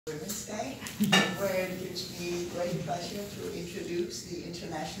Women's Day, where it gives me great pleasure to introduce the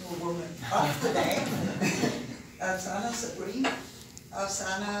International Woman of the Day, Afsana Sabrin.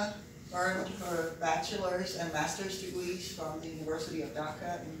 Afsana earned her bachelor's and master's degrees from the University of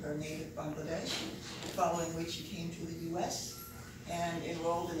Dhaka in her native Bangladesh, following which she came to the US and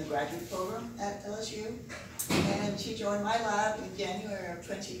enrolled in the graduate program at LSU. And she joined my lab in January of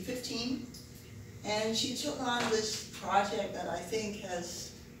 2015. And she took on this project that I think has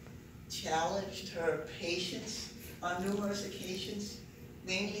challenged her patience on numerous occasions,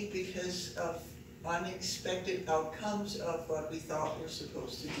 mainly because of unexpected outcomes of what we thought were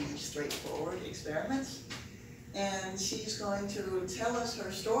supposed to be straightforward experiments. And she's going to tell us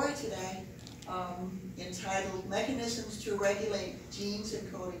her story today, entitled Mechanisms to Regulate Genes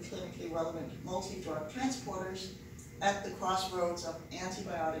Encoding Clinically Relevant Multi-Drug Transporters at the Crossroads of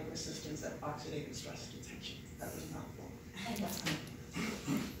Antibiotic Resistance and Oxidative Stress Detection. That was a mouthful.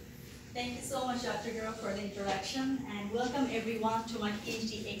 Thank you so much, Dr. Gura, for the introduction, and welcome everyone to my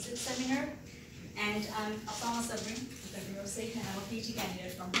Ph.D. exit seminar. And I'm Afsana Sabrin, as Dr. Gura said, and I'm a Ph.D.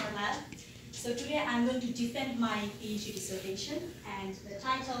 candidate from her lab. So today I'm going to defend my Ph.D. dissertation, and the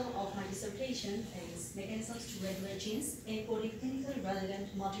title of my dissertation is Mechanisms to Regulate Genes Encoding Clinically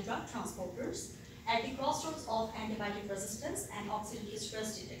Relevant Multi-Drug Transporters at the Crossroads of Antibiotic Resistance and Oxidative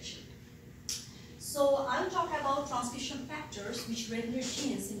Stress Detection. So I'll talk about transcription factors which regulate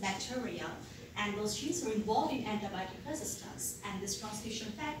genes in bacteria, and those genes are involved in antibiotic resistance, and this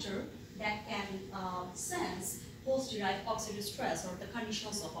transcription factor that can sense host-derived oxidative stress or the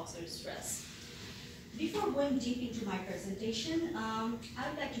conditions of oxidative stress. Before going deep into my presentation, I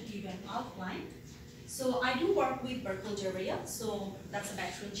would like to give you an outline. So I do work with Burkholderia, so that's a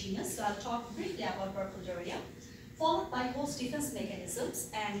bacterial genus, so I'll talk briefly about Burkholderia, followed by host defense mechanisms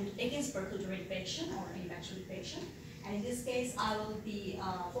and against Burkholderia infection or any bacterial infection. And in this case, I will be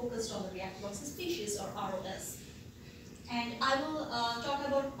focused on the reactobacillus species or ROS. And I will talk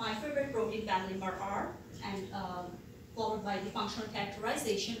about my favorite protein family MAR, and followed by the functional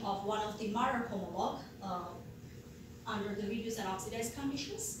characterization of one of the Marr homolog under the reduce and oxidize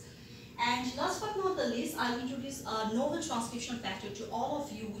conditions. And last but not the least, I'll introduce a novel transcription factor to all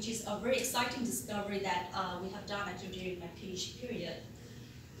of you, which is a very exciting discovery that we have done actually during my PhD period.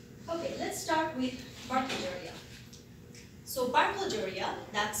 Okay, let's start with Burkholderia. So Burkholderia,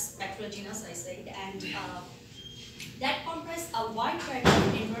 that's bacterial genus I said, and that comprises a wide variety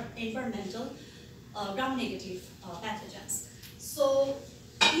of environmental gram-negative pathogens. So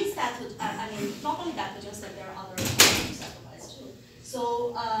these pathogens, I mean, not only pathogens, but there are other cytoplasms too.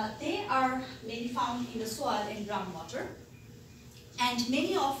 So they are mainly found in the soil and groundwater, and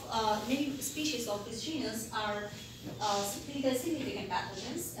many species of this genus are clinically significant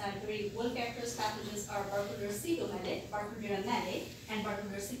pathogens. Very well-characterized pathogens are Burkholderia pseudomallate, Burkholderia malate, and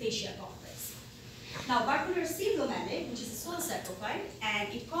Burkholderia cepacia complex. Now, Burkholderia pseudomallate, which is a soil saprophyte,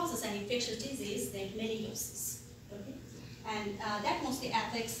 and it causes an infectious disease named meningosis. Okay? And that mostly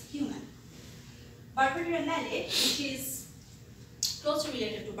affects human. Burkholderia malate, which is closely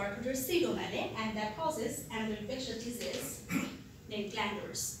related to Burkholderia pseudomallate, and that causes another infectious disease named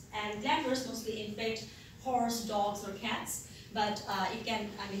glanders. And glanders mostly infect horse, dogs, or cats, but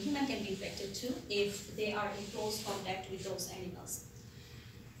human can be infected too if they are in close contact with those animals.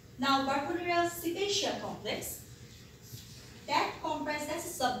 Now, Burkholderia cepacia complex,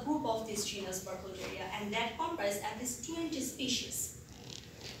 that's a subgroup of this genus Burkholderia, and that comprises at least 20 species,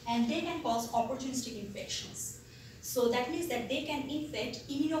 and they can cause opportunistic infections. So that means that they can infect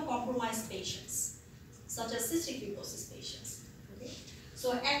immunocompromised patients, such as cystic fibrosis patients. Okay?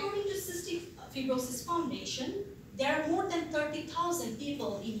 So according to Cystic Fibrosis Foundation, there are more than 30,000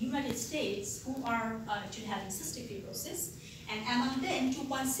 people in the United States who are actually having cystic fibrosis, and among them,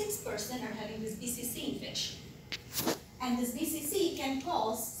 2.6% are having this BCC infection. And this BCC can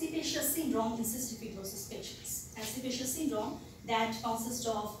cause cepacia syndrome in cystic fibrosis patients. And cepacia syndrome, that consists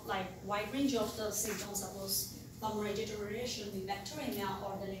of like wide range of the symptoms, suppose pulmonary deterioration with bacteremia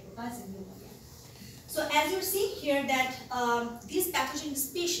or the necrotizing pneumonia. So as you're seeing here that these pathogenic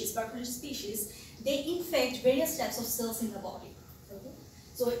species, Burkholderia species, they infect various types of cells in the body. Okay?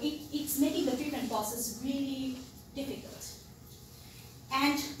 So it's making the treatment process really difficult.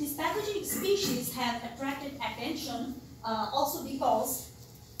 And these pathogenic species have attracted attention also because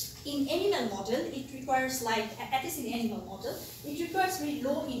in animal model, it requires at least in animal model, it requires very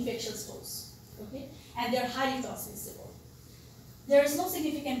low infectious dose. Okay? And they're highly transmissible. There is no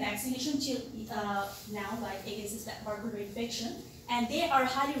significant vaccination till now, against this Burkholderia infection, and they are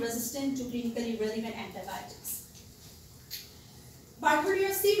highly resistant to clinically relevant antibiotics. Burkholderia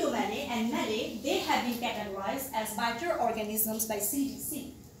pseudomallate and malate, they have been categorized as biter organisms by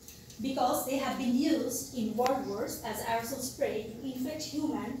CDC. because they have been used in world wars as aerosol spray to infect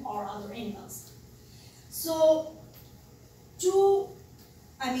human or other animals. So to,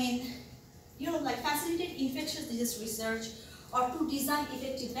 facilitate infectious disease research, or to design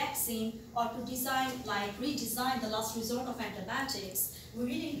effective vaccine, or to redesign the last resort of antibiotics, we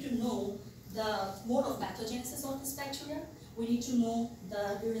really need to know the mode of pathogenesis of this bacteria. We need to know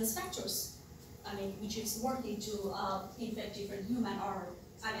the virulence factors, which is working to infect different human or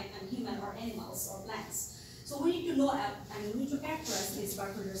animals or plants. So we need to know, we need to characterize these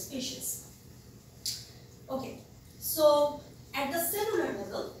particular species. Okay, so at the cellular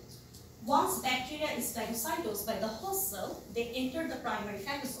level, once bacteria is phagocytosed by the host cell, they enter the primary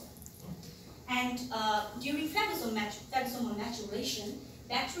phagosome. And during phagosomal maturation,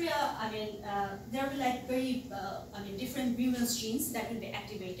 bacteria, there will be like very, different virulence genes that will be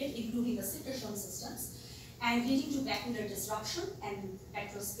activated, including the secretion systems, and leading to bacterial disruption and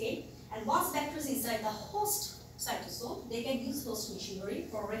bacterial escape. And once bacteria is inside the host cytosol, they can use host machinery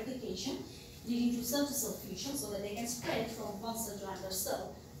for replication, leading to cell-to-cell fusion so that they can spread from one cell to another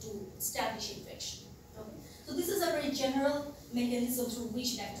cell to establish infection. Okay? So this is a very general mechanism through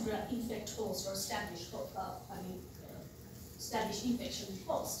which bacteria infect host or establish infection in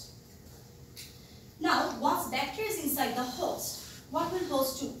host. Now, once bacteria is inside the host, what will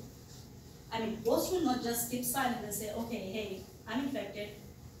host do? Host will not just keep silent and say, okay, hey, I'm infected,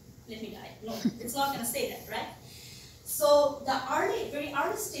 let me die. No, it's not going to say that, right? So the very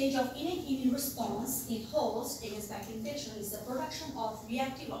early stage of innate immune response in host against bacterial infection is the production of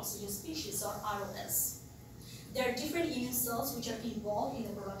reactive oxygen species, or ROS. There are different immune cells which are involved in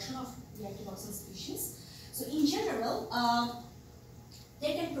the production of reactive oxygen species. So in general,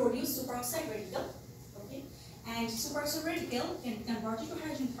 they can produce superoxide radical, okay? And superoxide radical can convert it to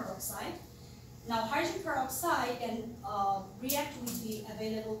hydrogen peroxide. Now, hydrogen peroxide can react with the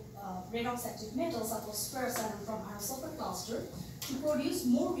available redox active metals, such as ferrocyanide from iron sulfur cluster, to produce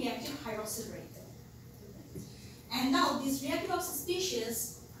more reactive hydroxyl radical. And now, these reactive oxygen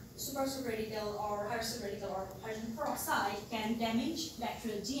species, superoxide radical or hydroxyl radical or hydrogen peroxide, can damage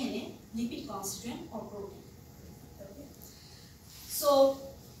bacterial DNA, lipid constituent, or protein. Okay. So,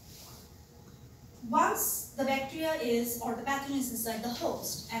 once the bacteria or the pathogen is inside the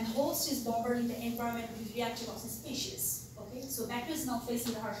host, and host is bombarding the environment with reactive oxygen species, okay? So bacteria is now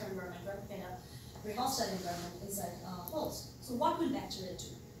facing the harsh environment, right? In a very hostile environment inside host. So what will bacteria do?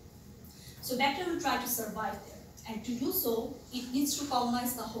 So bacteria will try to survive there, and to do so, it needs to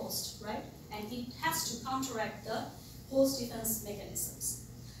colonize the host, right? And it has to counteract the host defense mechanisms.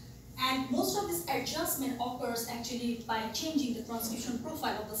 And most of this adjustment occurs actually by changing the transcription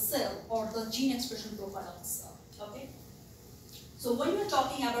profile of the cell or the gene expression profile of the cell, okay? So when we're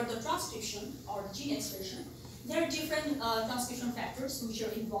talking about the transcription or gene expression, there are different transcription factors which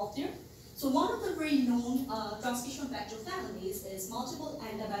are involved here. So one of the very known transcription factor families is multiple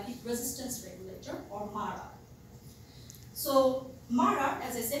antibiotic resistance regulator, or MARA. So MARA,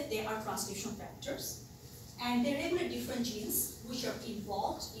 as I said, they are transcription factors, and they regulate different genes which are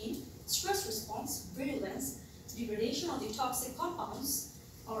involved in stress response, virulence, degradation of the toxic compounds,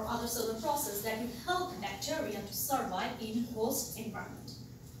 or other cellular process that will help bacteria to survive in host environment.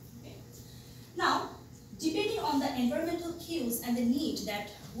 Okay. Now, depending on the environmental cues and the need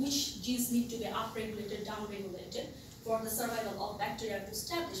that which genes need to be upregulated, downregulated for the survival of bacteria to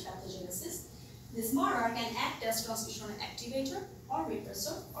establish pathogenesis, this MARA can act as transcription activator or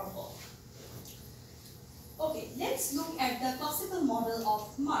repressor or both. Okay, let's look at the classical model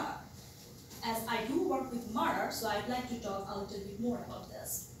of MARA. As I do work with MARA, so I'd like to talk a little bit more about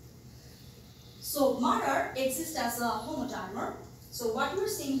this. So MARA exists as a homodimer. So what we're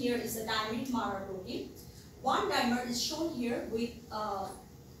seeing here is a dimeric MARA protein. One dimer is shown here with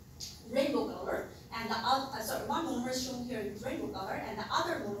rainbow color, and the other, one monomer is shown here with rainbow color, and the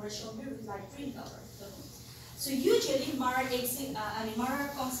other monomer is shown here with light green color. Okay. So usually MARA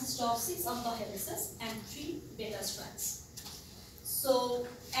consists of 6 alpha helices and 3 beta strands. So,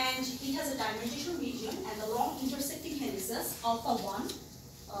 and it has a dimerization region, and the long intersecting helices, alpha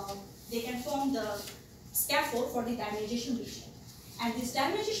 1, they can form the scaffold for the dimerization region. And this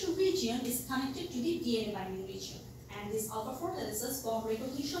dimerization region is connected to the DNA binding region. And these alpha 4 helices form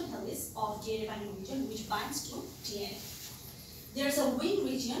recognition helix of DNA binding region, which binds to DNA. There's a wing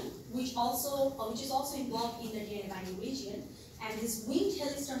region, which is also involved in the DNA binding region. And this winged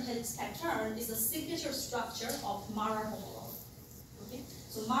helix-turn-helix pattern is the signature structure of MARA homolog. Okay?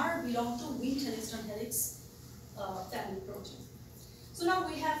 So MARA belong to winged helix-turn-helix family protein. So now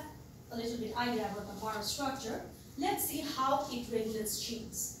we have a little bit idea about the MARA structure. Let's see how it regulates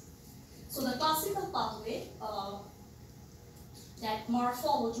genes. So the classical pathway, that MAR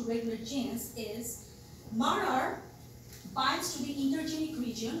follow to regulate genes is MAR binds to the intergenic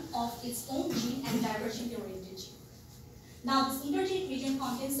region of its own gene and divergently oriented gene. Now this intergenic region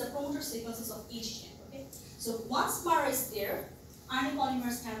contains the promoter sequences of each gene. Okay? So once MAR is there, RNA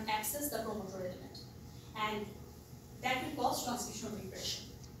polymers can access the promoter element, and that will cause transcriptional regression.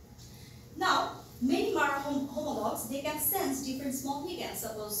 Now, many MAR homologs, they can sense different small ligands,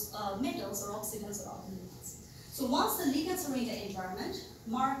 suppose metals or oxidants or other ligands. So once the ligands are in the environment,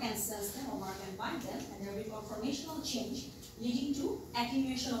 MAR can sense them or MAR can bind them, and there will be conformational change leading to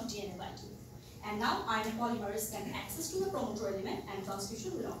attenuation of DNA binding. And now RNA polymers can access to the promoter element and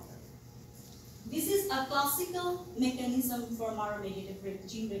transcription will occur. This is a classical mechanism for MAR-mediated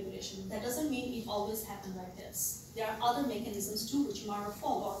gene regulation. That doesn't mean it always happens like this. There are other mechanisms too which MAR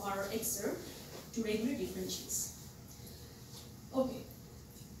follow or MAR exert to regulate different genes. Okay,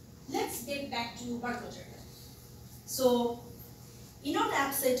 let's get back to Burkholder. So, in our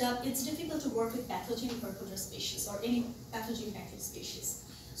lab setup, it's difficult to work with pathogenic Burkholder species or any pathogenic active species.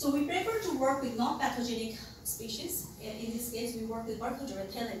 So we prefer to work with non-pathogenic species. In this case, we work with Burkholder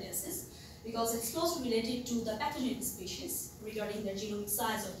thalendensis because it's closely related to the pathogenic species regarding their genomic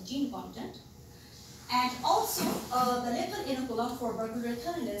size or the gene content. And also, the lethal inoculum for Burkholder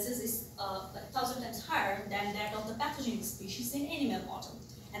thalendensis is like 1,000 times higher than that of the pathogenic species in animal model.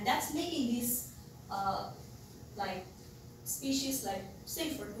 And that's making these species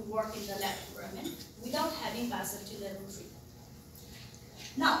safer to work in the lab environment without having biosafety level treatment.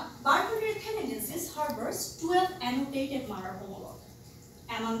 Now, Burkholder thalendensis harbors 12 annotated MAR homologs.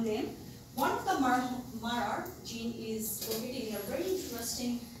 Among them, one of the MAR gene is located in a very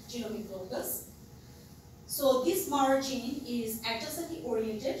interesting genomic locus. So this MAR gene is adjacently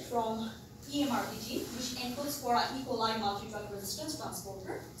oriented from EMRB gene, which encodes for an E. coli multi-drug resistance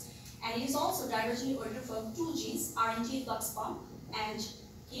transporter. And it is also divergently oriented from two genes, RNG flux pump and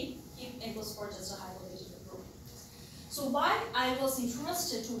HIP encodes for just a hypothetical protein. So why I was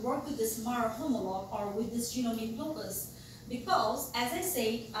interested to work with this MAR homolog or with this genomic locus, because as I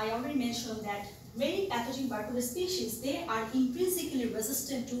said, I already mentioned that many pathogenic Burkholder species, they are intrinsically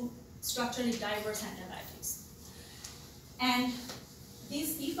resistant to structurally diverse antibiotics. And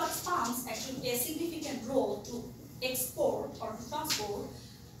these efflux pumps actually play a significant role to export or to transport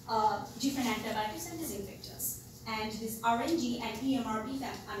different antibiotics and disinfectants. And these RNG and EMRB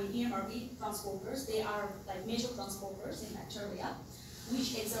transporters, they are like major transporters in bacteria,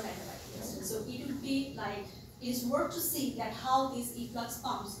 which exert antibiotic resistance. So it would be like, it is worth to see that how these efflux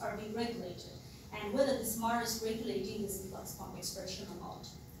pumps are being regulated and whether this MAR is regulating this efflux pump expression or not.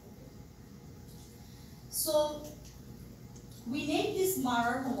 So we name this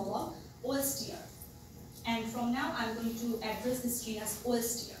MAR homolog OSTR. And from now I'm going to address this gene as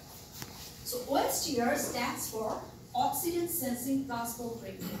OSTR. So OSTR stands for Oxidant Sensing Transport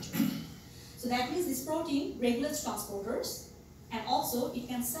Regulator. So that means this protein regulates transporters and also it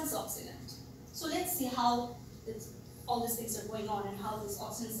can sense oxidant. So let's see how all these things are going on and how this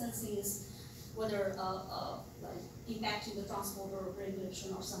oxidant sensing is, whether impacting the transporter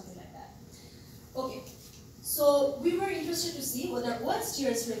regulation or something like that. Okay, so we were interested to see whether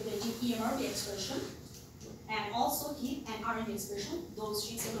OSTR is regulating EMRB expression and also HIP and RNA expression. Those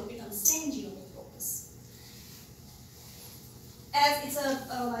genes are located on the same genomic locus. As it's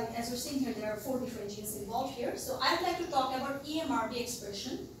as we're seeing here, there are 4 different genes involved here. So I'd like to talk about EMRB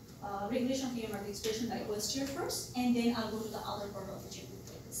expression, regulation of EMRB expression by OSTR first, and then I'll go to the other part of the genomic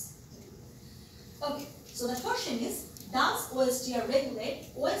locus. Okay, so the question is, does OSTR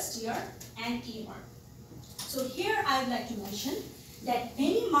regulate OSTR and EMRB? So here I would like to mention that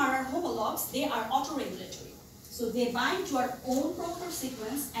many MAR homologs, they are autoregulatory. So they bind to our own promoter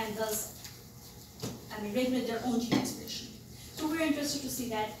sequence and thus regulate their own gene expression. So we're interested to see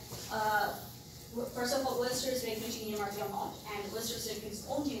that, first of all, OSTR is regulating EMRB or not, and OSTR is regulating its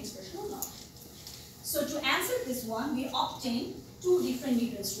own gene expression or not. So to answer this one, we obtained 2 different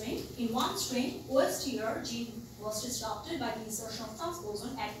mutant strains. In one strain, OSTR gene was disrupted by the insertion of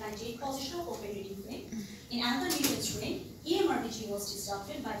transposon at 98 position of open reading frame. In another mutant strain, EMRB gene was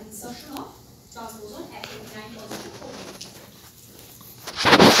disrupted by the insertion of transposon at 89 position of open reading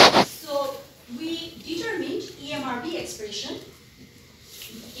frame. So we determined EMRB expression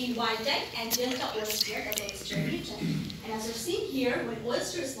in wild type and delta OSTR as OSTR mutant. And as you're seeing here, when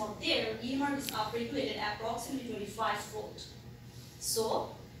OSTR is not there, EMRB is upregulated at approximately 25-fold.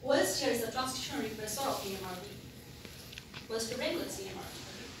 So OSTR is the transcriptional repressor of EMRB. OSTR regulates EMRB.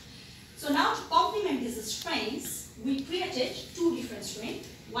 So now to complement these strains, we created 2 different strains,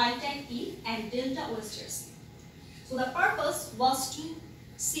 wild type E and delta OSTR C. So the purpose was to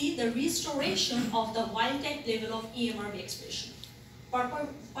see the restoration of the wild type level of EMRB expression.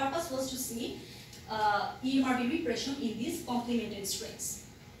 purpose was to see EMRB repression in these complemented strains.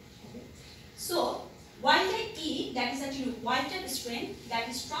 Okay. So wild type E, that is actually wild type strain that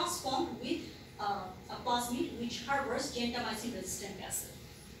is transformed with a plasmid which harbors gentamicin resistant acid.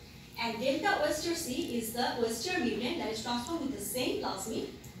 And delta oyster C is the oyster mutant that is transformed with the same plasmid,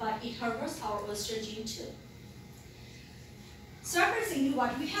 but it harbors our oyster gene too. Surprisingly,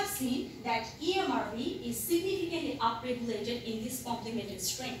 what we have seen that EMRB is significantly upregulated in these complemented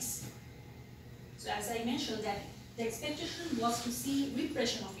strains. So as I mentioned, that the expectation was to see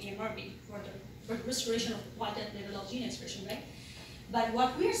repression of EMRB for the restoration of wild type level of gene expression, right? But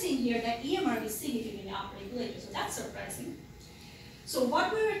what we are seeing here that EMRB is significantly upregulated, so that's surprising. So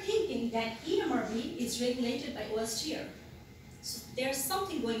what we were thinking that EMRB is regulated by OSTR. So there's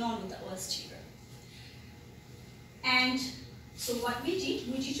something going on with the OSTR. And so what we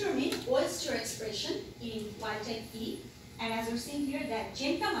did, we determined OSTR expression in wild type E, and as we're seeing here that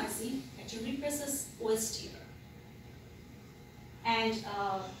gentamicin actually represses OSTR. And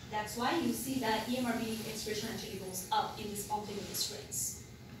that's why you see that EMRB expression actually goes up in these complemented strains.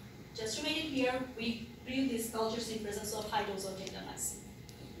 Just to make it clear, we grew these cultures in presence of high dose of gentamicin.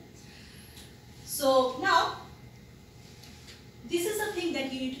 So now, this is a thing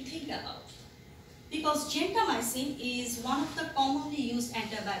that you need to think about. Because gentamicin is one of the commonly used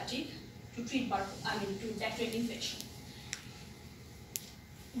antibiotic to treat bacterial infection.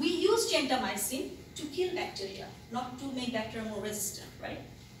 We use gentamicin to kill bacteria, not to make bacteria more resistant, right?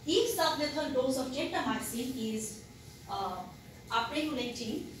 If sublethal dose of gentamicin is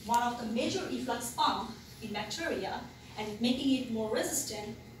upregulating one of the major efflux pump in bacteria and making it more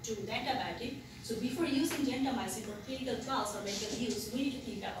resistant to the antibiotic, so before using gentamicin for clinical trials or medical use, we need to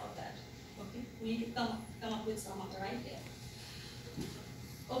think about that. Okay, we need to come up with some other idea.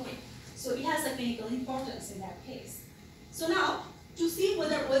 Okay, so it has a clinical importance in that case. So now, to see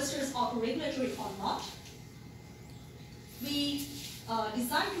whether oyster is autoregulatory or not, we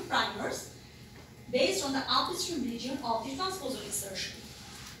designed two primers based on the upstream region of the transposon insertion.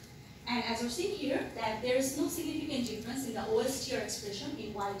 And as we're seeing here, that there is no significant difference in the OSTR expression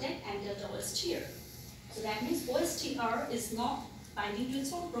in wild type and delta OSTR. So that means OSTR is not binding to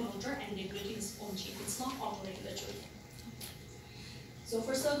its own promoter and regulating its own gene. It's not autoregulatory. So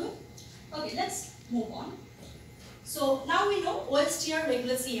far so good? Okay, let's move on. So now we know OSTR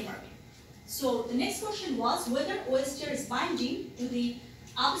regulates EMRB. So the next question was whether OSTR is binding to the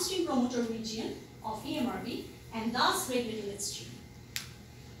upstream promoter region of EMRB and thus regulating its gene.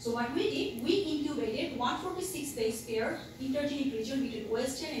 So what we did, we incubated 146 base pair intergenic region between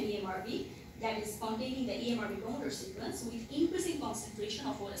OSTR and EMRB that is containing the EMRB promoter sequence with increasing concentration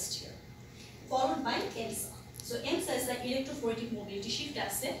of OSTR, followed by EMSA. So EMSA is the electrophoretic mobility shift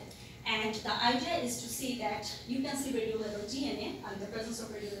assay, and the idea is to see that you can see radiolevel DNA, and the presence of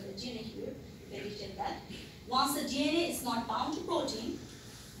radiolevel DNA here, you can detect that. Once the DNA is not bound to protein,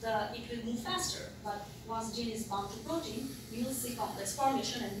 it will move faster, but once the gene is bound to protein, you will see complex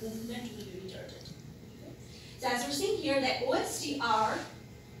formation and movement will be retarded. Okay. So as we're seeing here, that OSTR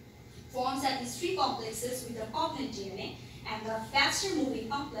forms at least 3 complexes with the covalent DNA, and the faster moving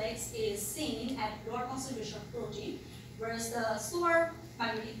complex is seen at lower concentration of protein, whereas the slower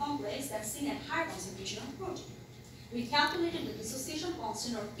migrating complex that's seen at higher concentration of protein. We calculated the dissociation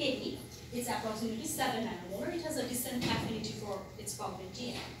constant, or Kd. It's approximately 7 nanomolar. It has a decent affinity for its covalent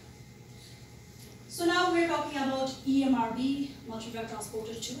DNA. So now we're talking about EMRB, multivalent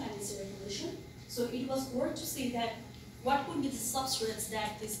transporter 2, and its regulation. So it was worth to see that what could be the substrates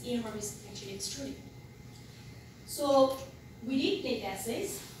that this EMRB is actually extruding. So we did take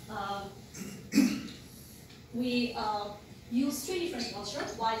assays. We used 3 different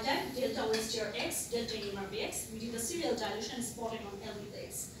cultures: wild type, delta OSTR X, delta EMRB X. We did the serial dilution and spotted on LV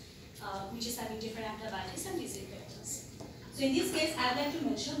plates, which is having different antibiotics and disease vectors. So in this case, I'd like to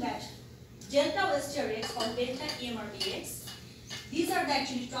mention that delta OSTR X or delta EMRB X, these are the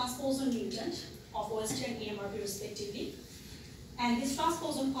actually transposon mutant of OSTR and EMRB respectively. And this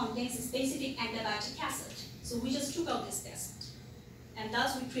transposon contains a specific antibiotic acid. So we just took out this acid. And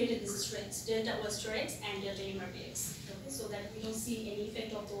thus we created these strains, delta OSTR X and delta EMRB X, okay, so that we don't see any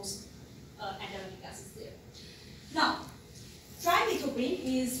effect of those antibiotic acids there. Now, trimethoprim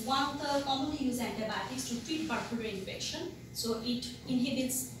is one of the commonly used antibiotics to treat bacterial infection. So it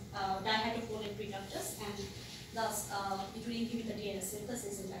inhibits dihydrofolate reductase, and thus it will inhibit the DNA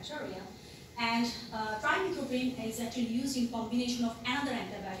synthesis in bacteria. And trimethoprim is actually used in combination of another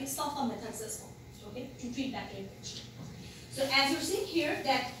antibiotic, sulfamethoxazole, okay, to treat bacterial infection. So as you're seeing here,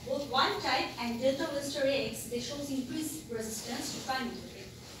 that both wild type and delta OSTR X, they show increased resistance to trimethoprim.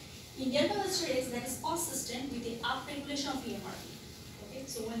 In delta OSTR X, that is consistent with the upregulation of EMRB. Okay,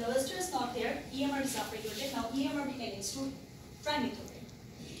 so when the ester is not there, EMR is upregulated. Now EMRB can extrude trimethoprim.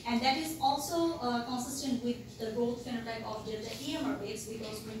 And that is also consistent with the growth phenotype of delta EMRBX,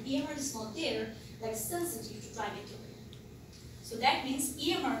 because when EMR is not there, that is sensitive to trimethoprim. So that means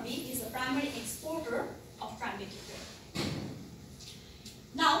EMRB is the primary exporter of trimethoprim.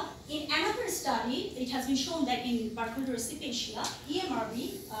 Now, in another study, it has been shown that in Barclay rosacea,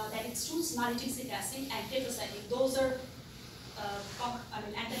 EMRB that extrudes nalidixic acid and tetracycline, those are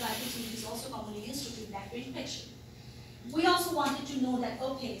antibiotics which is also commonly used to treat bacterial infection. We also wanted to know that,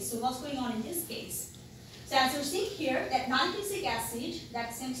 okay, so what's going on in this case? So as you're seeing here, that nalidixic acid,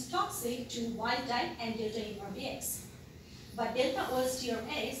 that seems toxic to wild type and delta EMRBX. But delta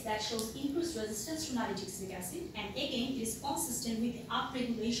OSTRX, that shows increased resistance to nalidixic acid, and again, it is consistent with the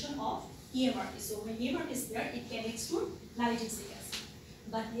upregulation of EMRB. So when EMRB is there, it can extrude nalidixic acid.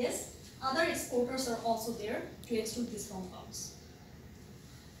 But yes, other exporters are also there to extrude these compounds.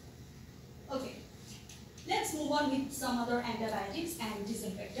 Okay, let's move on with some other antibiotics and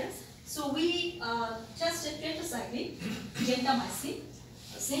disinfectants. So we tested tetracycline, gentamicin,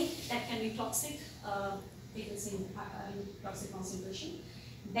 zinc that can be toxic. It's in toxic concentration.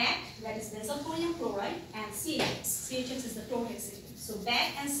 BAC, that is benzalkonium chloride, and CHX. CHX is the chlorhexidine. So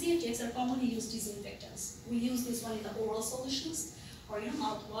BAC and CHX are commonly used disinfectants. We use this one in the oral solutions, or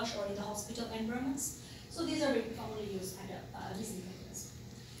mouthwash, or in the hospital environments. So these are very commonly used disinfectants.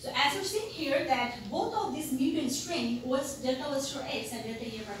 So as you're seeing here, that both of these mutant strain, delta OSTRX and delta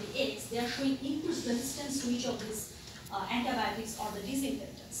EMRBX, they are showing increased resistance to each of these antibiotics or the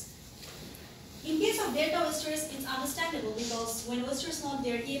disinfectants. In case of delta oesters, it's understandable because when oester is not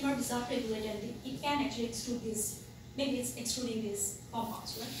there, EMRB is upregulated and it can actually extrude this, maybe it's extruding these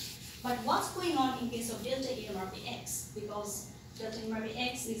compounds, right? But what's going on in case of delta EMRBX? Because delta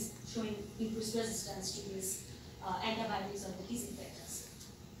EMRBX is showing increased resistance to these antibiotics or the disinfectants.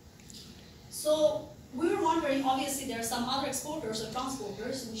 So we were wondering, obviously there are some other exporters or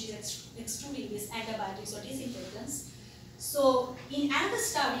transporters which is extruding these antibiotics or disinfectants. So in another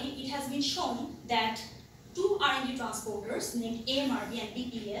study, it has been shown that two RND transporters named AMRB and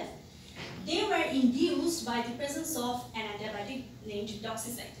BPF, they were induced by the presence of an antibiotic named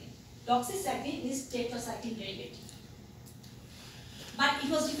doxycycline. Doxycycline is tetracycline derivative, but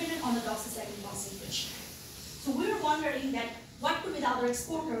it was dependent on the doxycycline concentration. So we were wondering that what could be the other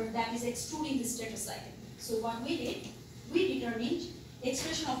exporter that is extruding this tetracycline. So what we did, we determined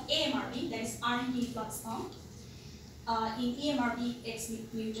expression of AMRB, that is RND flux pump, in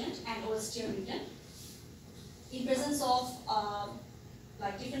EMRBX mutant and OSTR mutant in presence of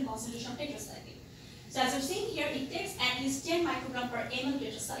different concentration of tetracycline. So as you're seeing here, it takes at least 10 microgram per ml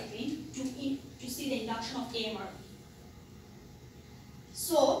tetracycline to see the induction of AMRB.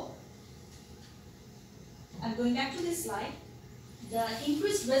 So I'm going back to this slide. The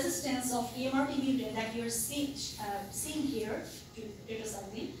increased resistance of EMRB mutant that you're seeing here to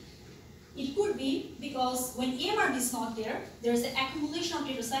tetracycline, it could be because when EMRB is not there, there is an accumulation of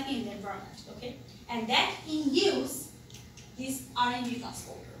tetracycline in the environment, okay? And that induces this RND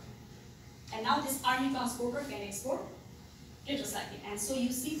transporter. And now this RND transporter can export tetracycline. And so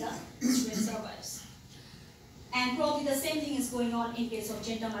you see the strain survives. And probably the same thing is going on in case of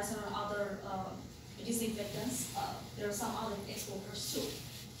gentamicin or other disinfectants. There are some other exporters too.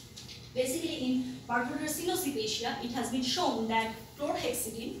 Basically in Barclay rosacea, it has been shown that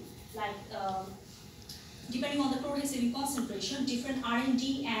chlorhexidine, depending on the chlorhexidine concentration, different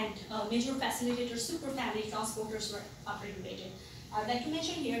RND and major facilitator superfamily transporters were upregulated. I'd like to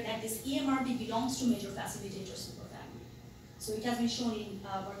mention here that this EMRB belongs to major facilitator superfamily. So it has been shown in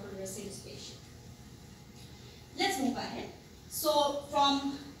Barclay rosacea. Let's move ahead. So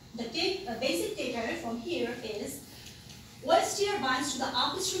from the basic takeaway from here is OSTR binds to the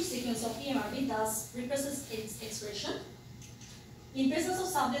upstream sequence of EMRB, thus represses its expression. In presence of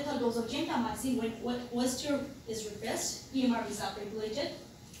sublethal dose of gentamicin, when OSTR is repressed, EMRB is upregulated.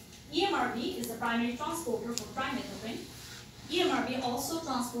 EMRB is the primary transporter for trimethoprim. EMRB also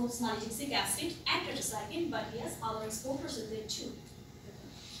transports nalidixic acid and tetracycline, but yes, other exporters are there too.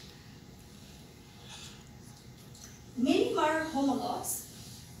 Many MER homologs,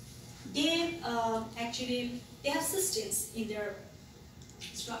 they have cysteines in their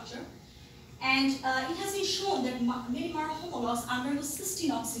structure. And it has been shown that many MER homologs undergo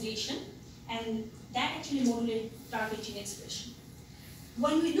cysteine oxidation, and that actually modulates target gene expression.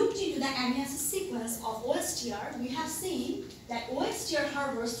 When we looked into the amino acid sequence of OSTR, we have seen that OSTR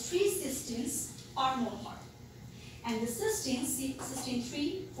harbors 3 cysteines per monomer. And the cysteines, cysteine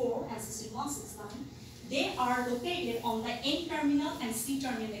 3, 4, and cysteine 169, they are located on the N-terminal and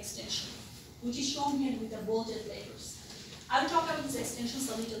C-terminal extension, which is shown here with the bolded letters. I'll talk about these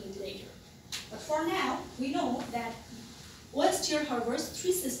extensions a little bit later. But for now, we know that OH harbors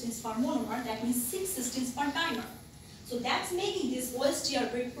 3 cysteines per monomer, that means 6 cysteines per dimer. So that's making this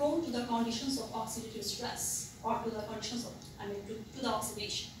OH very prone to the conditions of oxidative stress, or to the conditions of, to the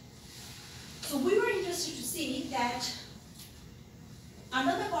oxidation. So we were interested to see that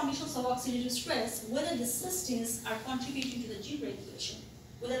under the conditions of oxidative stress, whether the cysteines are contributing to the gene regulation,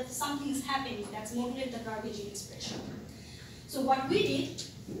 whether something is happening that's modulating the target gene expression. So what we did,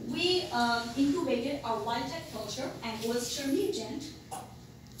 we incubated a wild-type culture and OH mutant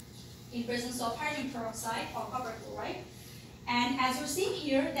in presence of hydrogen peroxide or copper chloride. And as you're seeing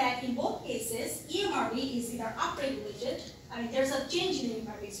here, that in both cases, EMRV is either upregulated. There's a change in the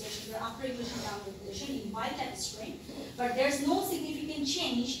EMRV expression, there are upregulation, downregulation in wild-type strain, but there's no significant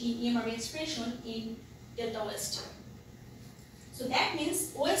change in EMRV expression in delta OH. So that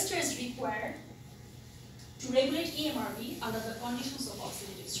means OH is required to regulate EMRV under the conditions of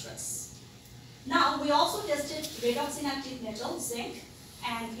oxidative stress. Now, we also tested redox inactive metal, zinc,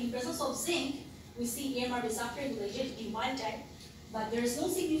 and in presence of zinc, we see EMRV is upregulated in wild type, but there is no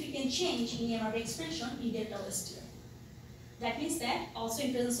significant change in EMRV expression in delta OH. That means that also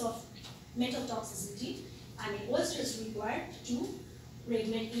in presence of metal toxicity, OH is required to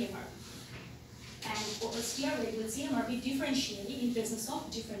regulate EMRV. And OH regulates EMRV differentially in presence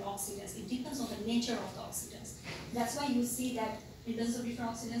of different oxidants. It depends on the nature of the oxidants. That's why you see that in presence of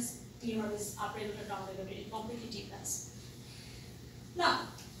different oxidants, EMRV is upregulated, downregulated. It completely depends. Now,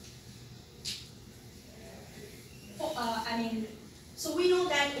 so we know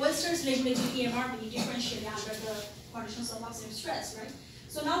that OH is regulating EMRV differentially under the conditions of oxidative stress, right?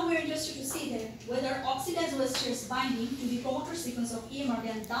 So now we're interested to see that whether oxidized OH is binding to the promoter sequence of EMRV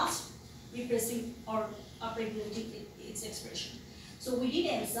and thus repressing or upregulating its expression. So we did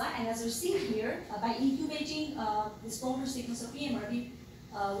ELSA, and as you're seeing here, by incubating this promoter sequence of EMRV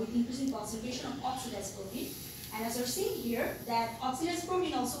with increasing concentration of oxidized protein, and as you're seeing here, that oxidized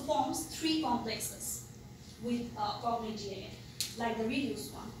protein also forms 3 complexes with cognate DNA, like the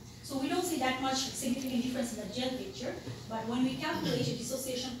reduced one. So we don't see that much significant difference in the gel picture, but when we calculate a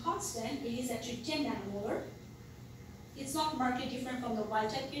dissociation constant, it is actually 10 nanomolar. It's not markedly different from the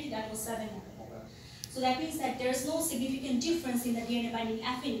wild-type DNA, that was 7 nanomolar. So that means that there's no significant difference in the DNA binding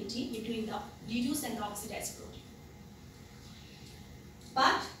affinity between the reduced and the oxidized protein.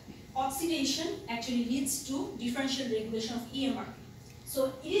 But oxidation actually leads to differential regulation of EMRV.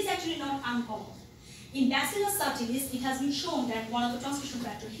 So it is actually not uncommon. In Bacillus subtilis, it has been shown that one of the transcription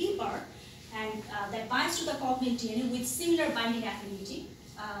factor HEPAR and that binds to the cognate DNA with similar binding affinity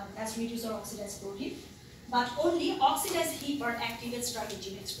as reduced or oxidized protein, but only oxidized HEPAR activates target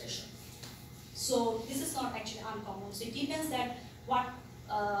gene expression. So this is not actually uncommon. So it depends that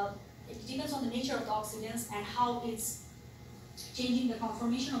it depends on the nature of the oxidants and how it's changing the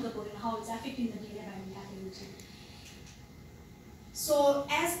conformation of the protein, how it's affecting the DNA binding affinity. So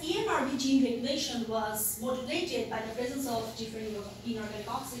as EMRV gene regulation was modulated by the presence of different inorganic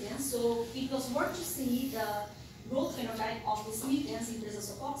oxidants, so it was worth to see the growth phenotype of these mutants in presence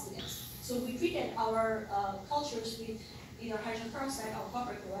of oxidants. So we treated our cultures with either hydrogen peroxide or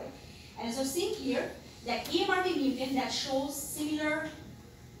copper chloride. And as you're seeing here, that EMRV mutant that shows similar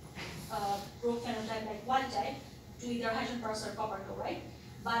growth phenotype like wild type to either hydrogen peroxide or copper chloride,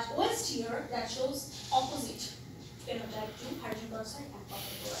 but OSTR that shows opposite phenotype to hydrogen peroxide and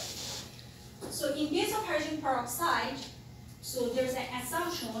copper chloride. So in case of hydrogen peroxide, so there's an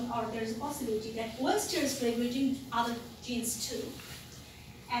assumption or there's a possibility that OSTR is regulating other genes too.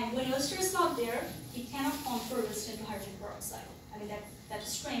 And when OSTR is not there, it cannot confer resistant to hydrogen peroxide. That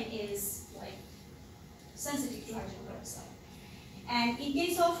strain is like sensitive to hydrogen peroxide. And in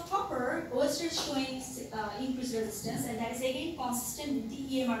case of copper, OSTR is showing increased resistance, and that is again consistent with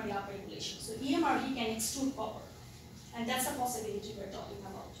the EMRV upregulation. So EMRV can exclude copper, and that's a possibility we're talking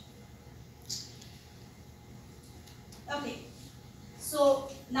about. Okay, so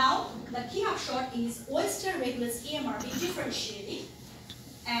now the key upshot is OSTR regulates EMRV differentially,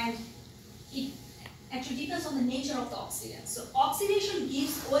 and it actually depends on the nature of the oxidant. So oxidation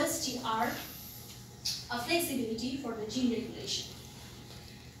gives OSTR a flexibility for the gene regulation.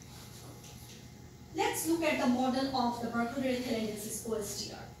 Let's look at the model of the Burkholderia thalensis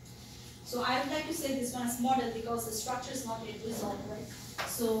OSTR. So I would like to say this one as model because the structure is not yet resolved, right?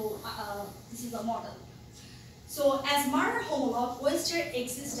 So this is the model. So as Marder homolog, OSTR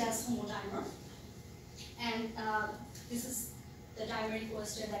exists as homodimer, and this is the dimeric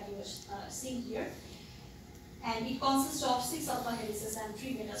OSTR that you are seeing here. And it consists of 6 alpha helices and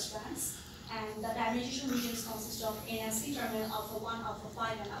 3 beta strands. And the dimerization regions consist of N and C terminal alpha 1, alpha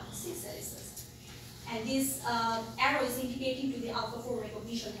 5, and alpha 6 helices. and this arrow is indicating to the alpha-4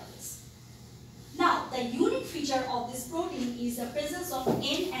 recognition helix. Now, the unique feature of this protein is the presence of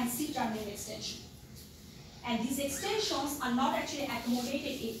N and C terminal extension. And these extensions are not actually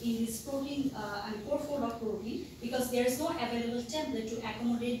accommodated in this protein, core fold protein, because there is no available template to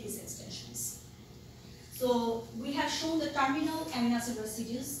accommodate these extensions. So we have shown the terminal amino acid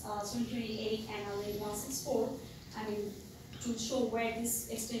residues, 28 and alanine 164, to show where these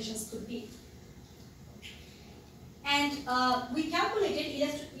extensions could be. And we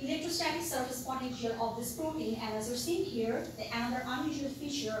calculated electrostatic surface potential of this protein, and as you're seeing here, another unusual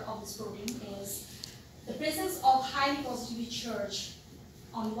feature of this protein is the presence of highly positively charged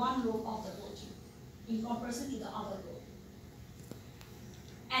on one row of the protein in comparison to the other row.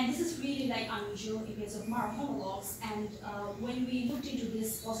 And this is really unusual in case of Mara homologs, and when we looked into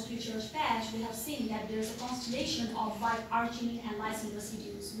this positively charged patch, we have seen that there is a constellation of arginine and lysine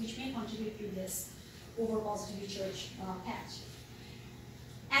residues which may contribute to this over positively charged patch.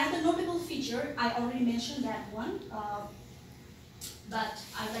 Another notable feature, I already mentioned that one, but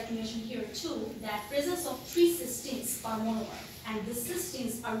I'd like to mention here too, that presence of 3 cysteines per monomer, and the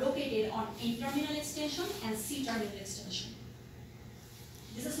cysteines are located on N-terminal extension and C-terminal extension.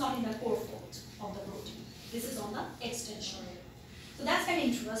 This is not in the core fold of the protein. This is on the extension. So that's kind of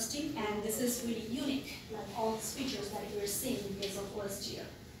interesting, and this is really unique, like all these features that we're seeing in case of OSTR.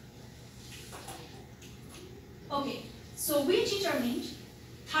 Okay, so we determined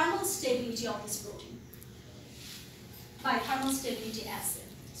thermal stability of this protein by thermal stability assay.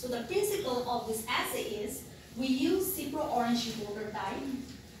 So the principle of this assay is we use cypro-orange reporter dye,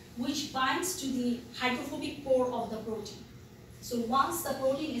 which binds to the hydrophobic core of the protein. So once the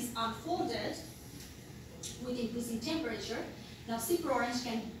protein is unfolded with increasing temperature, now cypro-orange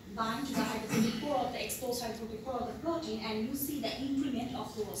can bind to the hydrophobic core of the exposed hydrophobic core of the protein, and you see the increment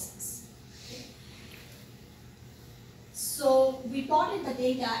of fluorescence. So we plotted the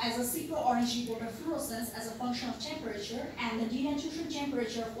data as a cypro-orange reporter fluorescence as a function of temperature, and the denaturation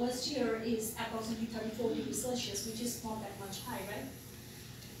temperature of OSTR is approximately 34 degrees Celsius, which is not that much high, right?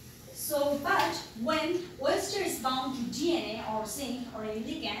 So, but when OSTR is bound to DNA or zinc or a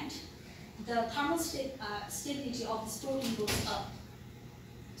ligand, the thermal stability of this protein goes up.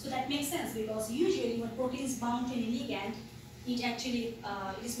 So that makes sense, because usually when protein is bound to a ligand, it actually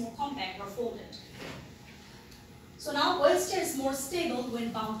is more compact or folded. So now OSTR is more stable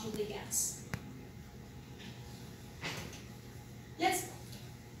when bound to ligands. Let's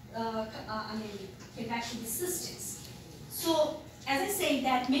get back to the cysteines. So as I say,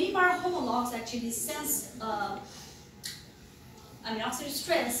 that many Mara homologs actually sense oxidative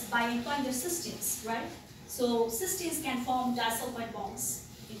stress by employing their cysteines, right? So cysteines can form disulfide bonds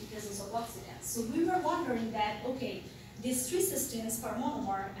in the presence of oxidants. So we were wondering that, okay, these 3 cysteines per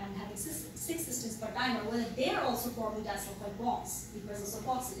monomer and having 6 cysteines per dimer, whether they are also forming disulfide bonds in presence of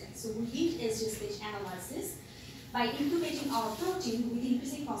oxidants. So we did SG stage analysis by incubating our protein with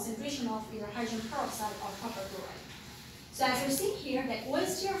increasing concentration of either hydrogen peroxide or copper chloride. So as you're seeing here, that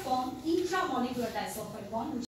OSTR form intramolecular disulfide bond, which